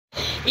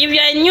If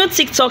you're a new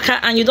TikToker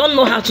and you don't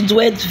know how to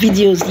duet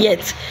videos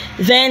yet,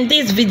 then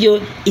this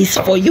video is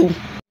for you.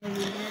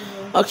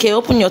 Okay,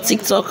 open your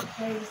TikTok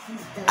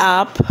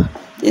app.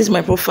 This is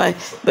my profile,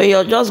 but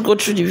you'll just go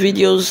through the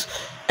videos.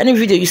 Any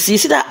video you see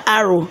that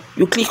arrow,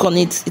 you click on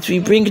it, it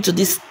will bring you to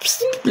this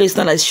place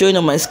that is showing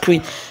on my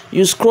screen.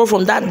 You scroll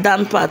from that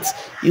down part,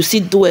 you see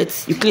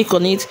Duet, you click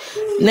on it.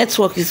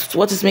 Network is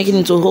what is making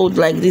it to hold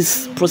like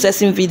this,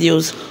 processing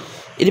videos.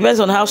 It depends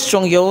on how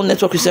strong your own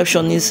network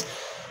reception is.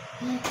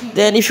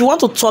 Then if you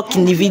want to talk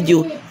in the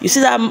video, you see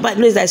that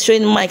place that is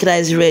showing mic that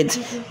is red,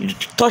 you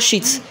touch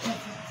it,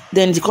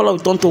 then the color will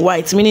turn to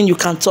white, meaning you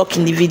can talk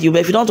in the video.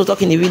 But if you don't want to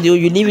talk in the video,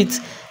 you leave it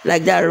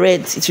like that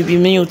red, it will be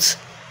mute.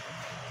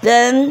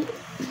 Then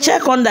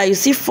check on that, you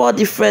see 4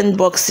 different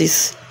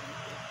boxes.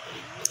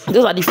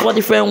 Those are the 4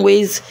 different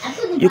ways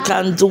you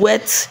can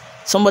duet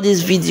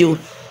somebody's video.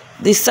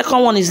 The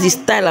second one is the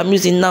style I'm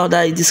using now,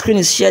 that the screen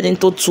is shared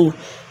into 2.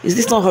 Is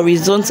this not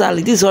horizontal?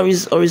 This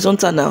is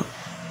horizontal now.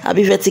 I'll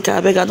be vertical,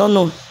 I don't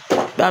know.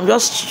 But I'm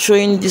just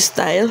showing this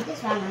style.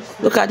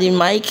 Look at the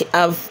mic,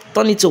 I've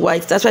turned it to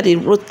white. That's why they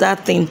wrote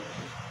that thing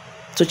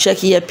to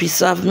check earpiece.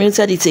 So I've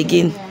muted it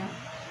again.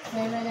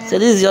 So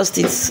this is just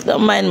it.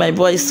 Don't mind my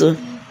voice, so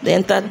they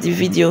entered the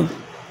video.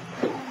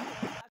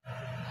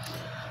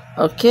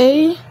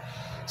 Okay,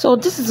 so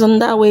this is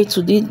another way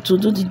to do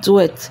the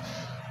duet.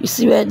 You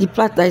see where the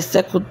part that is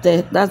circled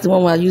there, that's the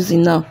one we are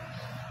using now.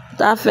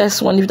 That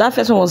first one, if that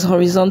first one was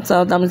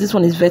horizontal, that means this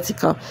one is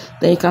vertical.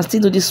 Then you can still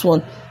do this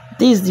one.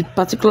 This is the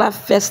particular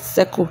first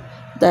circle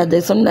that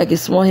there's something like a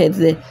small head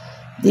there.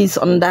 This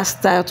on that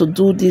style to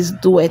do this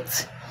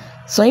duet.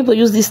 Some people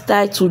use this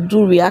style to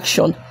do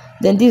reaction.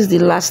 Then this is the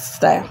last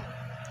style.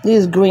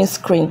 This is green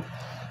screen.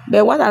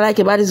 But what I like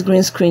about this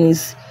green screen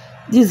is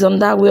this is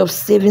another way of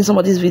saving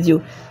somebody's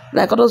video.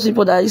 Like all those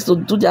people that used to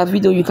do their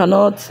video, you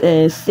cannot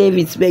save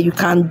it, but you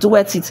can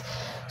duet it.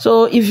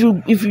 So if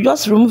you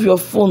just remove your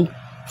phone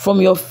from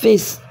your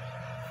face,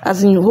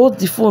 as in hold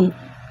the phone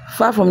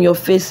far from your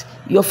face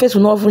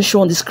will not even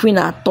show on the screen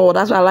at all.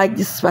 That's why I like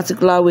this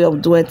particular way of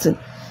duetting.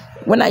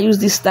 When I use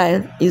this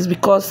style, is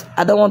because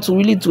I don't want to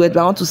really duet,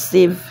 but I want to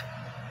save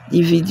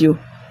the video,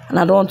 and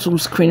I don't want to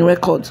screen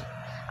record.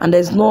 And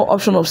there's no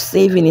option of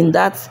saving in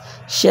that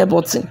share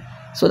button.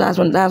 So that's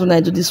when I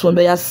do this one.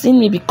 But you have seen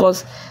me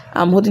because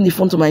I'm holding the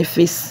phone to my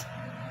face.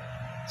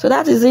 So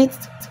that is it.